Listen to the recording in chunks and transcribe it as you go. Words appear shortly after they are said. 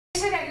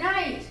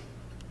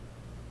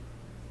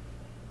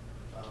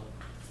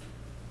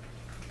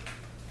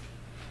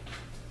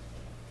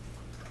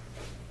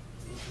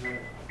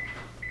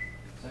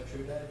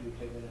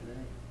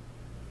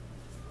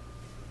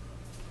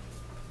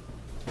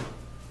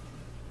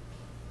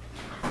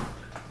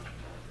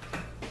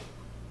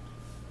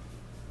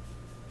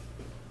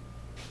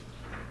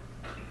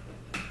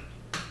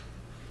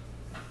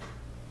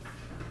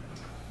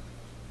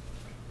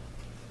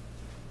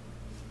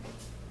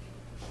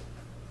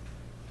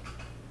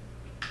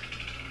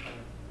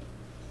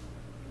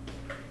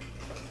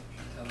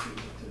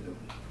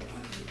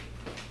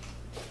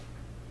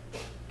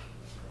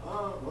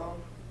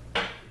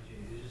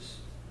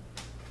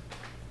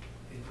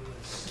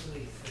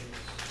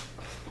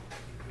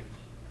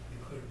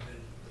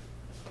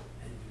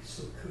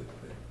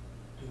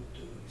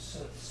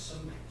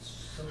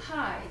So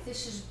Hi,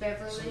 this is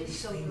Beverly these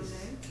Silverman.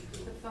 things you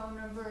do. The phone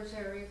number is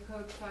area code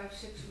You can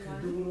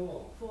 561 do it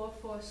all.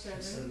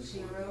 447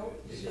 You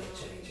gotta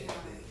check the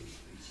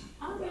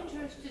I'm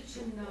interested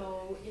to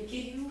know if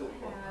you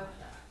have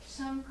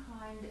some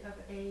kind of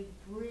a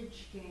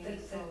bridge game going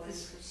for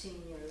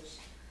seniors.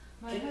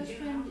 My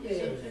husband is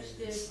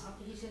interested,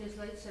 he's in his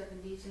late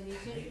 70s, and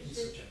he's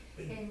interested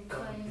in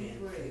playing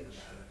bridge.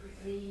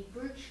 The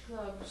bridge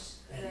clubs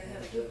that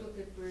have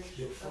duplicate bridge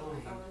are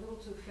a little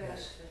too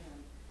fast for him.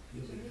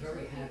 You'll So be he's very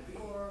looking happy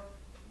for,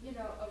 you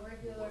know, a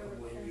regular,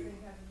 when and you we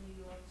have in New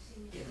York,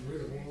 senior get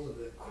rid of all of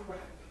the citizens.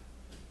 crap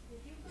If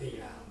you in could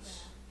your call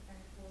house. back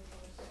at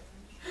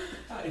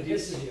 447, And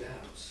this is your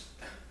house.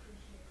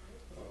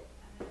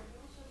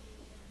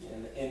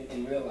 And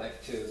in real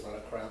life too, there's a lot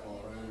of crap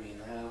all around me in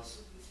the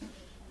house. I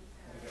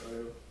get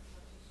rid of.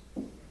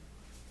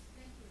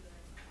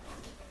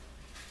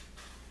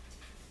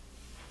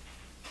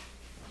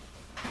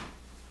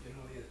 You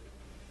know,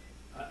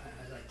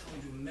 as I told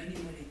you many,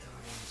 many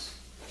times,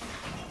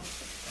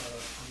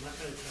 I'm not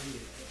gonna tell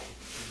you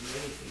to do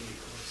anything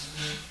because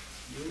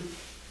you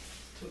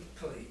took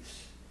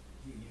place,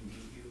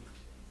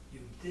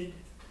 you did.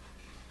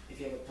 If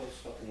you have a pill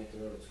stuck in your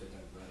throat, it's good to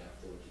have right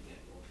afterwards you get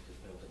off the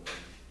pill to go.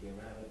 You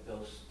ever have a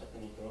pill stuck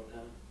in your throat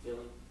now,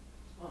 feeling?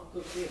 Oh,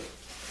 good for you.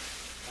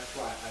 That's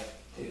why I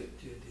Do you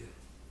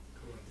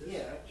go like this?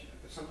 Yeah,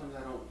 but sometimes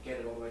I don't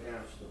get it all the way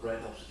down, so the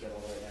bread helps get all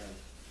the way down.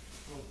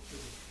 Oh,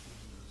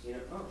 You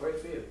know, oh, great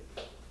for you.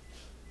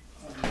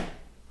 I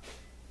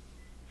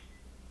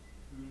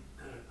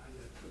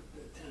gotta put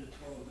the 10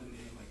 or 12 in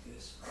there like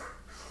this.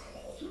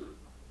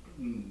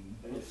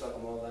 And you suck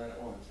them all down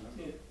at once, huh?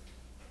 Yeah.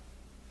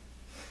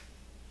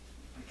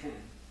 I can.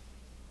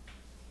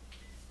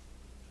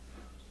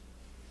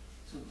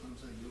 Sometimes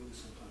I do,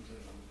 sometimes I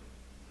don't.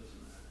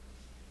 Doesn't matter.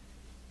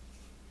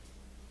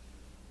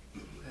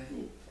 Okay.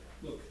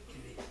 Look,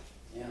 Kenny,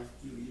 Yeah.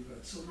 you've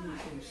got so many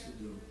things to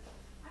do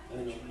I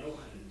that know. you know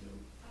how to do.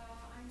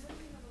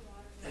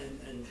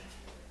 And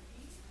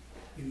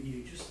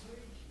you just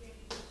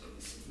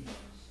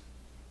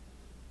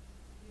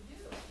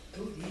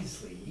do it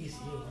easily,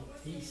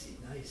 easy,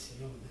 nice,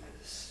 you know,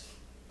 this.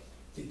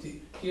 Do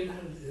you know how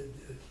to,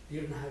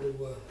 you know how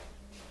to,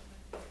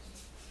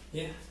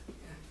 yeah,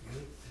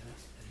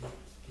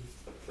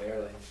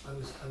 Barely. I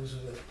was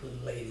with a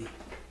little lady,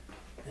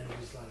 and it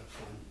was a lot of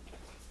fun.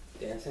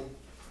 Dancing?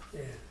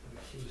 Yeah,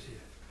 she was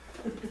here.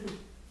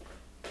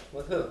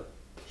 With who?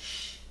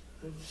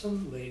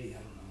 Some lady, I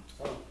don't know.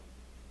 Oh.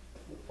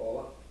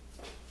 Paula?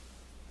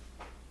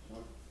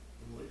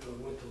 We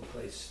went to a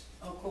place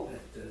Oh, cool.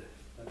 that,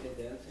 Okay,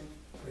 dancing?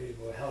 where you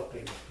were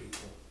helping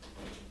people.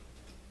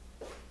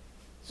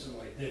 So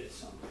I did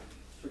some.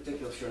 It's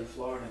ridiculous, you're in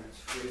Florida and it's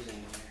freezing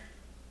in here.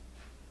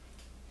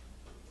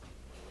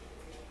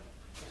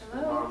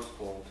 Hello? Mom's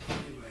cold.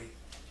 Anyway,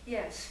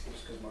 Yes,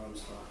 Just because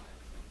mom's hot.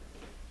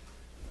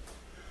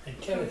 and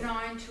from Kenneth,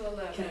 9 to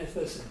 11. Kenneth,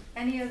 listen,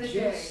 Any other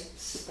day, just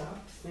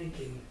stop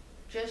thinking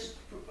just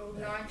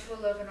 9 to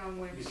 11 on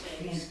you Wednesdays.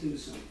 can't do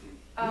something. You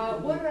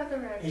can What do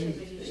other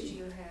activities do anything.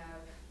 you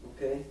have?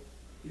 Okay.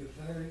 You're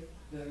very,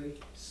 very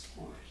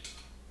smart.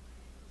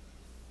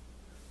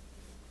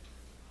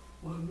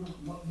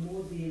 What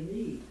more do you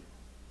need?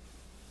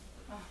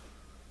 Oh.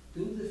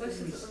 Do the What's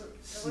the, things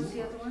what's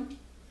the other smart. one?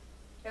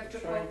 I'm After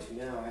trying what? to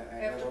now. I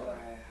After have, what?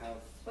 I have,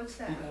 What's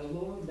You that? got a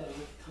long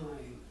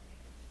time.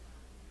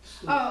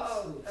 Still-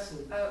 Oh,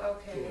 still- still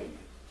okay. doing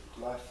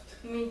left.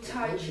 You mean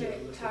Tai it.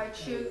 Chi, Tai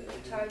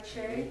Chi, Tai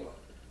Chi?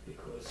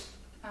 Because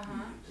Uh-huh.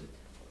 you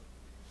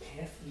took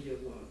half of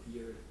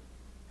your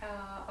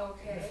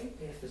Okay.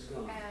 half is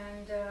gone.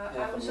 And Half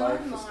I of was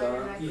life is online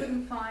and I gone. Yeah.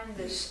 couldn't find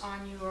this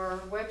on your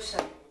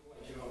website,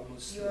 You're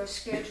almost your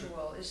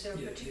schedule. Is there a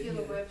Yeah,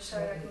 particular yeah.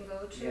 website I can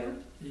go Yeah.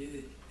 to?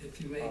 If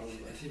you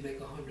make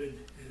 100,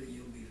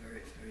 you'll be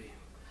very, very.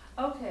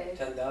 Okay.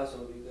 10,000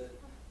 would be good.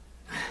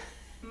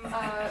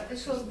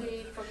 This will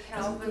be for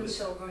Calvin good.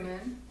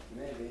 Silverman.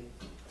 Maybe.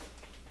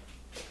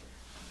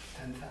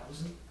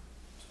 10,000?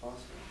 It's possible.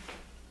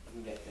 You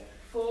can get there.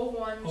 Oh,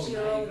 now you're gonna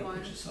 4101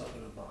 put yourself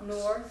in a box.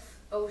 North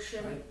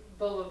Ocean Right.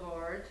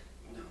 Boulevard.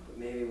 No, but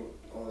maybe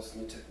all this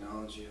new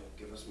technology will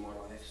give us more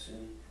life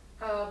soon.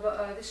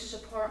 This is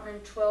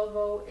apartment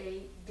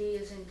 1208, D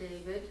as in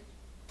David.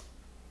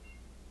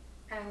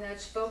 And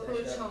that's Boca I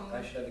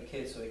Raton, should have a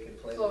kid so he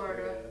could play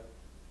Florida. with me.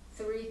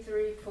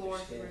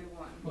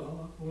 33431.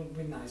 Well, it would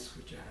be nice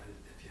if you had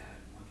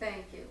one.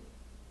 Thank you.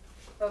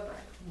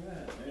 Bye-bye.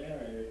 Yeah,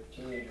 you're a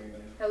teenager,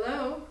 man.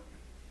 Hello?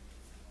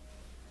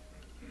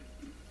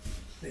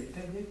 They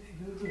do it.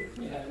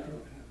 Yeah. Yeah.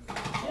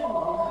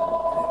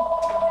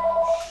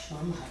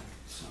 Some have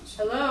some.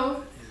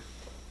 Hello?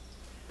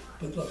 Yeah.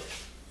 But look,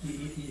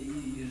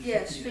 you.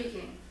 Yes,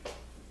 speaking.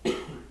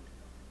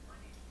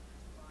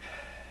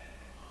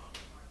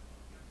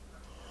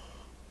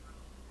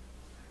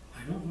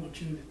 I don't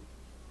want you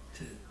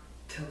to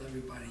tell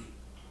everybody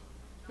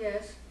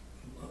Yes?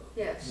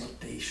 Yes. what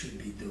they should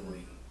be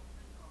doing.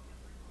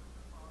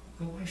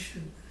 Oh, I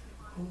should.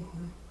 Oh,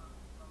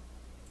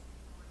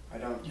 I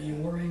don't. You're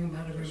worrying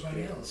about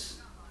everybody else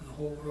in the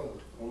whole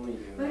world. Only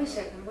you. Wait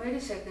a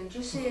second,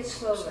 just say it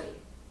slowly.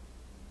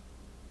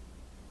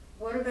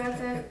 What about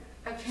that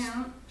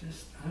account?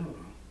 Just, I don't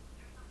know.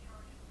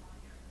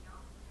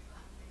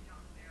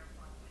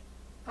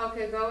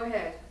 Okay, go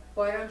ahead.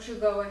 Why don't you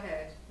go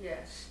ahead?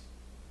 Yes.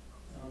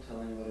 I don't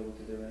tell anybody what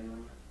to do anymore.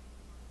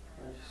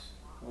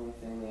 The only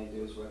thing I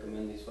do is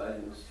recommend these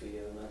vitamins to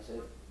you, and that's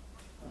it.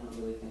 I don't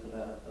really think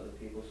about other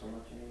people so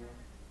much anymore.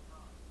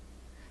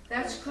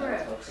 That's I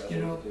correct. tell Trevor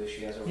You know, what to do.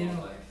 She has her You own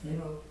know,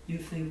 life. you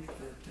think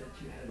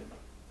that you had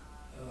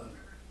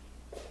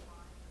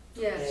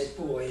Yes. bad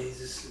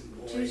boys and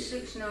boys.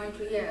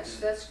 2692, yes,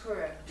 that's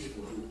correct.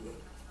 People who were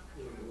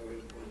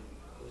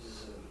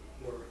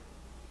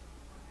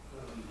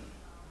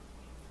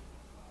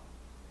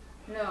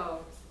No,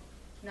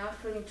 not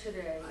from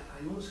today.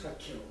 I almost got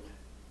killed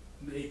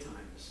many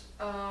times,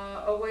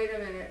 Oh, wait a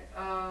minute.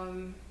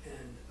 and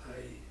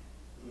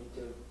Me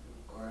too.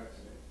 Car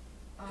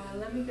accident.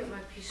 Let me get my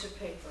piece of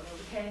paper,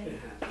 okay? it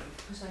happened.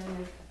 Because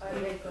I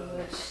make a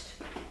list.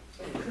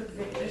 And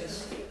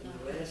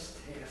the last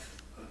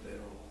half of it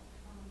all,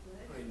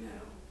 right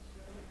now,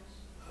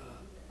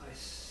 I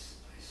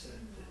said,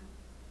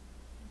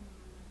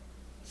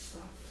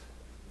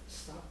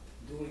 stop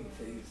doing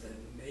things that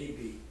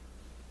maybe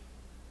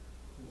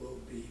will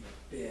be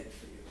bad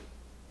for you.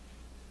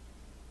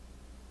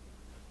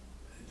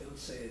 And don't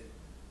say it,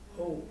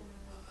 oh,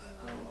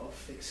 I'll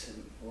fix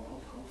him, or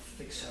I'll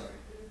fix her,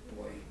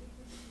 boy.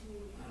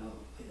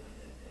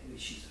 I mean,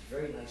 she's a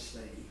very nice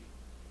lady,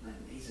 and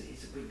he's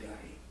a good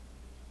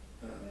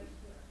guy.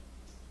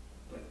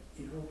 But,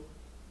 you know,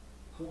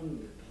 I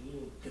want a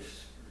little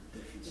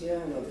difference. Yeah,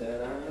 I know that.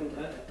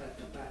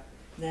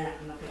 Nah,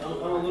 I'm not gonna.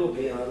 I'm a little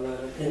beyond that.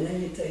 And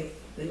then you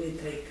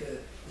take the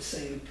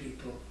same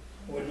people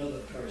or another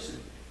person,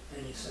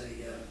 and you say,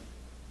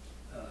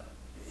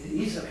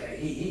 he's okay.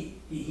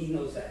 He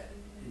knows that.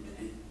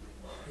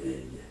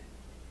 And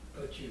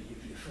but you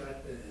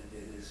forgot that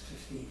there's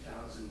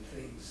 15,000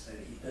 things that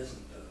he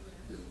doesn't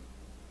do.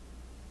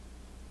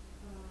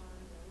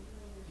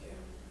 Yeah.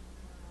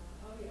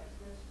 Oh, yes,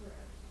 that's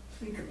correct.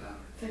 Think about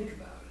it. Think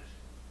about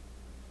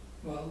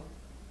it. Well,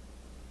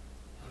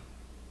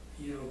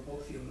 you know,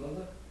 both your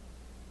mother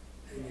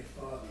and your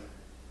father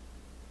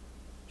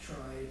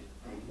tried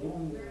a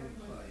long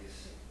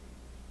place.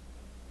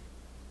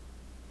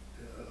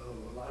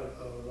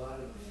 A lot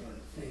of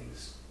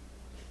things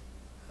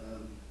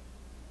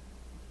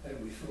that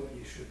we thought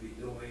you should be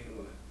doing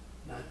or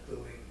not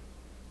doing,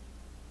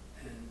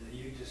 and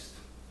you just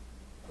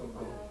go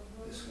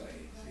this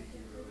way. See,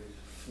 you're always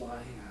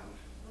flying out.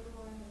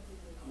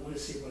 I want to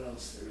see what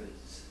else there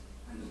is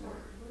in the world.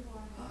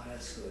 Ah,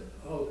 that's good.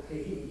 Oh,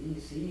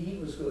 he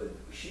was good.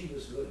 She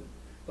was good,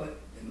 but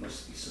there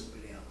must be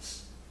somebody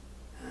else.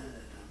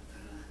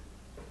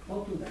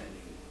 Don't do that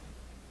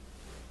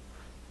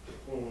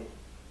anymore.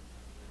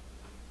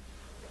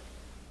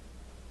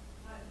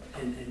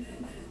 And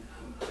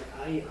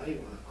I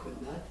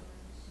could not.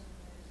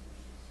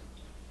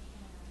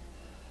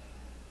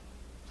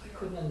 I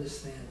couldn't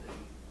understand them.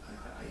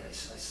 I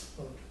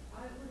spoke.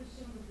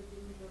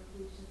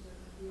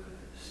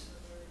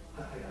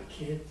 I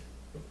can't.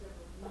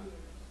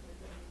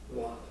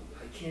 Well,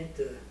 I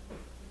can't.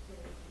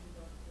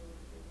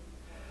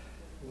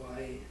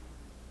 Why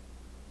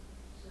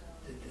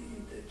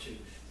that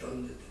you've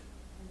done it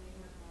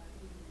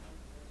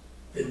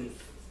didn't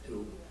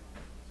do.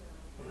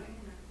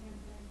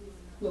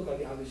 Look,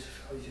 I was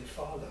your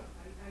father.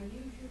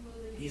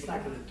 He's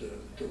not going to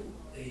do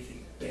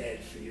anything bad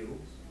for you.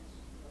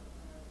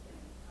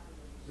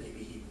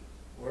 Maybe he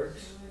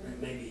works, and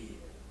maybe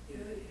you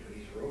know,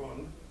 he's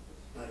wrong.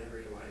 Not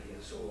everybody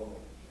is all,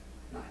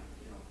 not,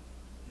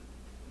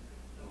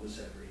 knows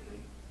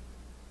everything.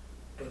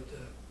 But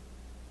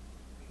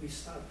we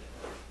stopped.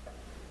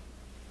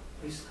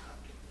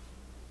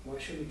 Why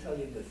should we tell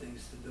you the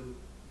things to do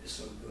is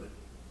so good?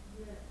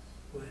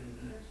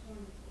 When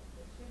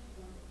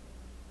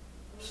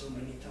so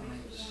many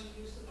times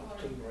up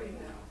to right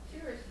now.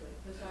 Seriously,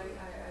 because I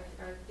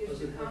give you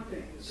Doesn't help you.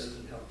 It confidence.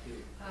 doesn't help you.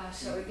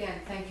 So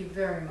again, thank you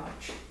very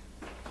much.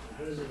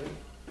 How does it look?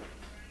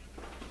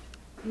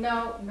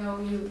 No,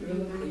 you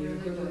You're really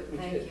good do at it, what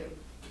thank you did. you.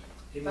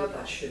 Even Bye-bye.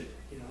 that shit,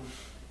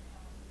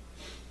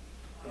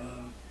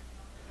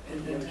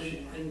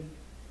 and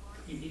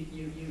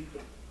you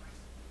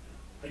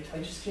I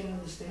just can't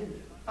understand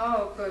it.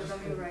 Oh, good,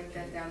 let me write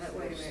that down. Wait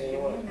a minute, give me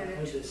a minute.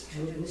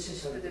 This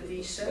is for the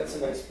visa. That's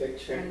a nice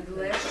picture. And the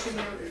last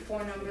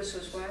four numbers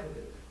was what?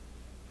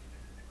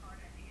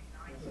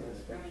 That's a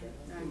nice picture.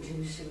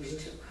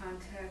 9262,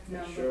 contact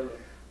number Sure.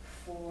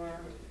 for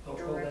Oh,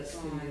 direct that's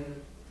line.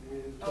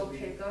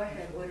 Okay, go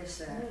ahead, what is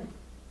that?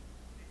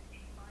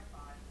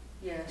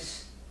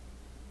 Yes,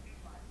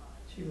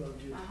 She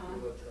loved you. Uh-huh.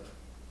 But,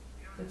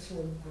 that's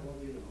all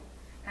you know.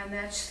 and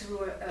that's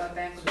through a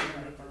Bank of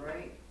America,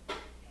 right?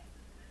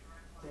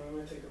 I'm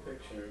gonna take a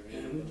picture of you.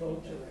 And we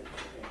told you.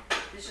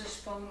 This is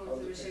phone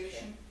Hold the picture.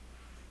 authorization?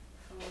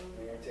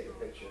 I'm gonna take a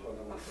picture.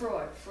 Hold on.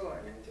 Fraud, I'm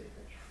gonna take a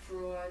picture.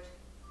 fraud,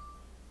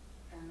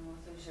 and town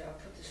authors, I'll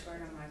put this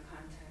right on my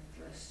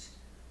contact list.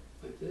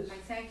 Like this? I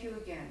thank you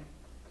again.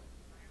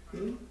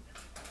 Hmm?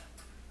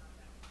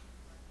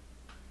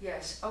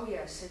 Yes, oh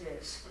yes, it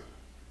is.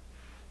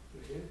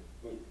 Right here?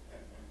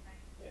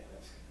 Yeah,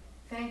 that's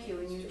good. Thank you,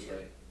 and you It's too.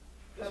 right.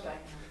 This Bye-bye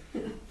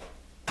now. one.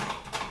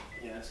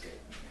 Yeah, that's good.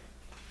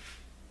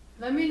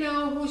 Let me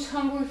know who's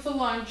hungry for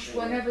lunch,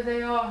 Yeah. whenever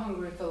they are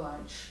hungry for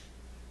lunch.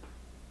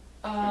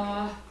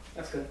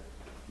 That's good.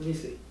 Let me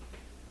see.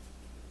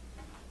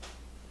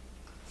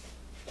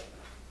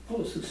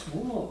 Oh, it's so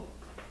small.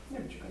 Yeah,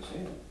 but you can see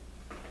it.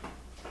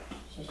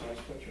 It's just a nice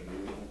picture. Do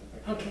you want the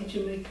picture? How can't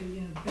you make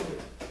it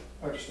bigger?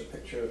 Oh, just a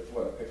picture,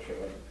 what, a picture,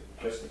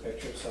 like, just the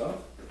picture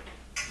itself?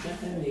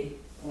 Not that neat.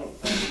 Oh,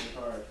 that's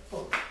hard.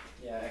 Oh,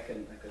 Yeah, I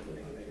couldn't make it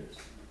bigger.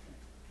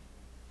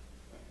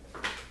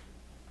 Okay.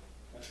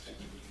 That's good.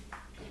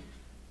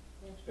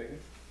 That's bigger.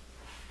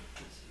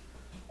 let's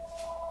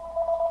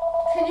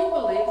see. can you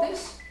believe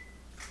this?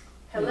 Oh,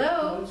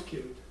 Hello? that's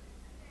cute.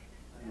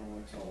 I don't know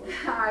what it's all like.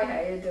 Hi,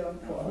 how you doing,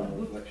 Oh, Paul?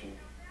 reflection.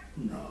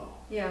 No.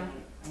 Yeah.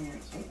 Oh,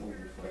 it's something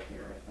reflecting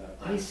right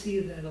now. I see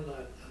that a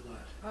lot.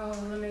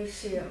 Oh, let me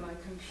see at my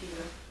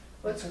computer.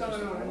 What's That's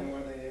going interesting. I on?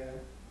 wonder where they,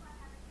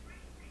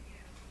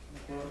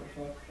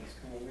 reflect. That's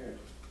kind of weird.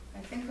 I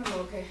think I'm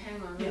okay,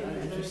 hang on. Yeah, I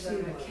let me just go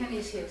see back. one.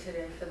 Kenny's here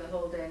today for the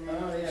whole day. and then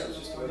Oh, yeah, he's it was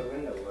in just the where the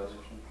morning. window was or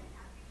something.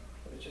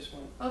 But it just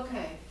went.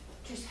 Okay,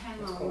 just hang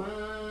That's on cool.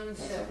 one That's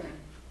second.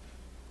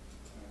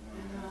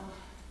 And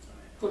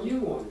Well, you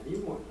won. You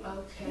won.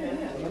 okay, Yeah,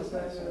 yeah, I'll that's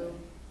go nice, to,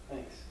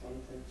 Thanks. One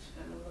thing. it's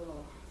been a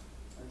little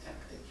That's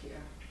hectic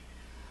here.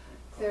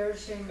 cool.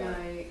 Thursday Okay.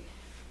 night,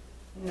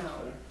 That's no,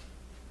 better.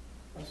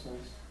 That's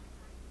nice.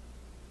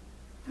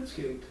 That's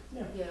cute.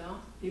 Yeah. yeah,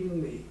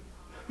 Even me.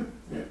 That's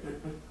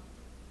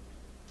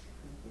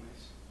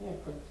nice. Yeah,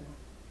 put it there.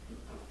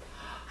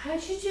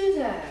 how'd you do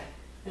that?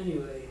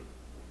 Anyway.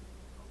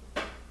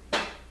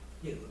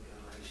 Yeah, look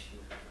how nice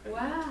you.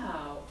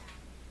 Wow,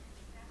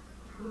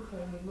 Look how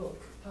you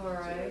look. all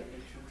right,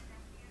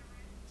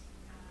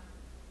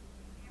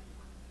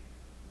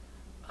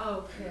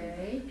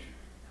 okay,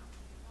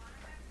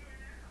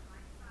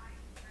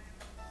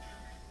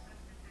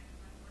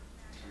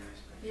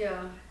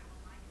 yeah,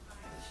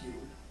 That's you.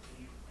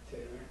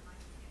 Taylor.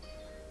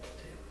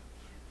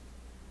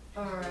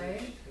 Taylor. all right.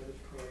 She's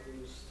got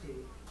problems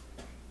too.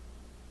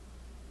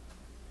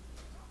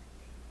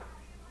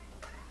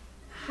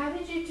 How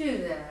did you do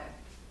that?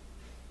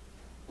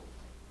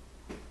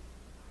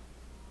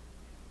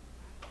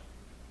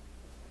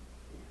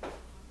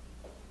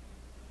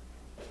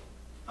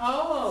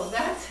 Oh,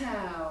 that's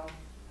how.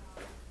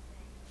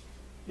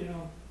 You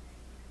know,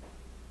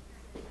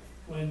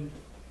 when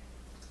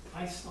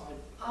I started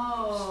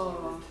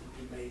Oh,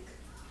 to make,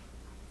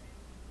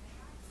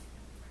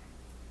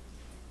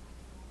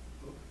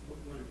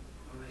 when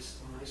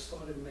I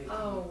started making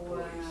Oh, boys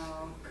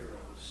wow. and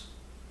girls,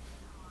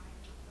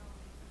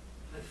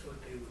 I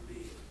thought they would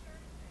be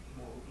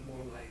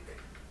more like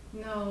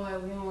no, I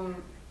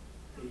won't.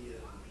 the,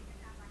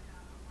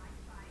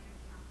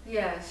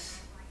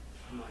 Yes.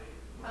 my.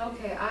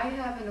 Okay, I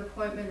have an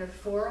appointment at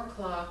 4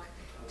 o'clock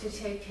to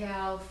take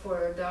Cal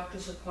for a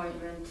doctor's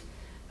appointment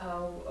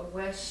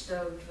west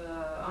of,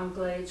 on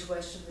Glades,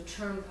 west of the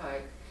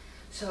Turnpike.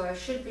 So I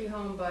should be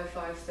home by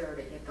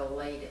 5:30 at the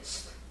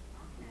latest.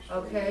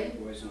 Okay.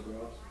 Boys and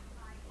girls.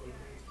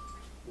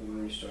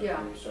 When you Yeah.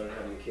 started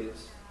having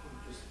kids.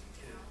 Just,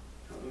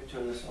 yeah. Let me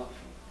turn this off.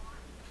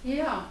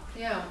 Yeah,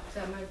 yeah,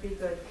 that might be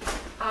good.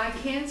 I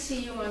can't see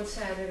you on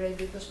Saturday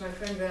because my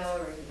friend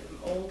Valerie, an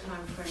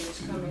old-time friend,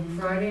 is coming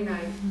Friday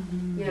night.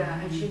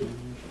 Yeah, and she,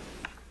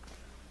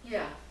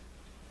 yeah.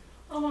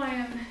 Oh, I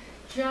am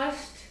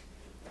just,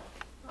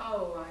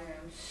 oh, I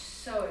am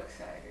so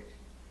excited.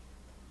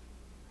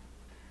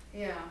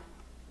 Yeah.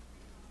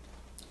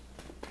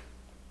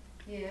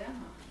 Yeah.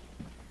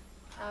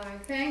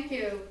 Thank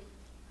you.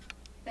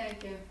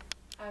 Thank you.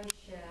 I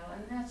shall,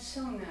 and that's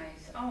so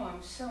nice. Oh,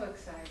 I'm so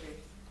excited.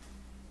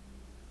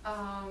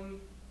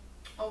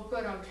 Oh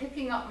good, I'm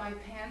picking up my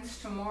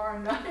pants tomorrow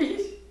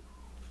night.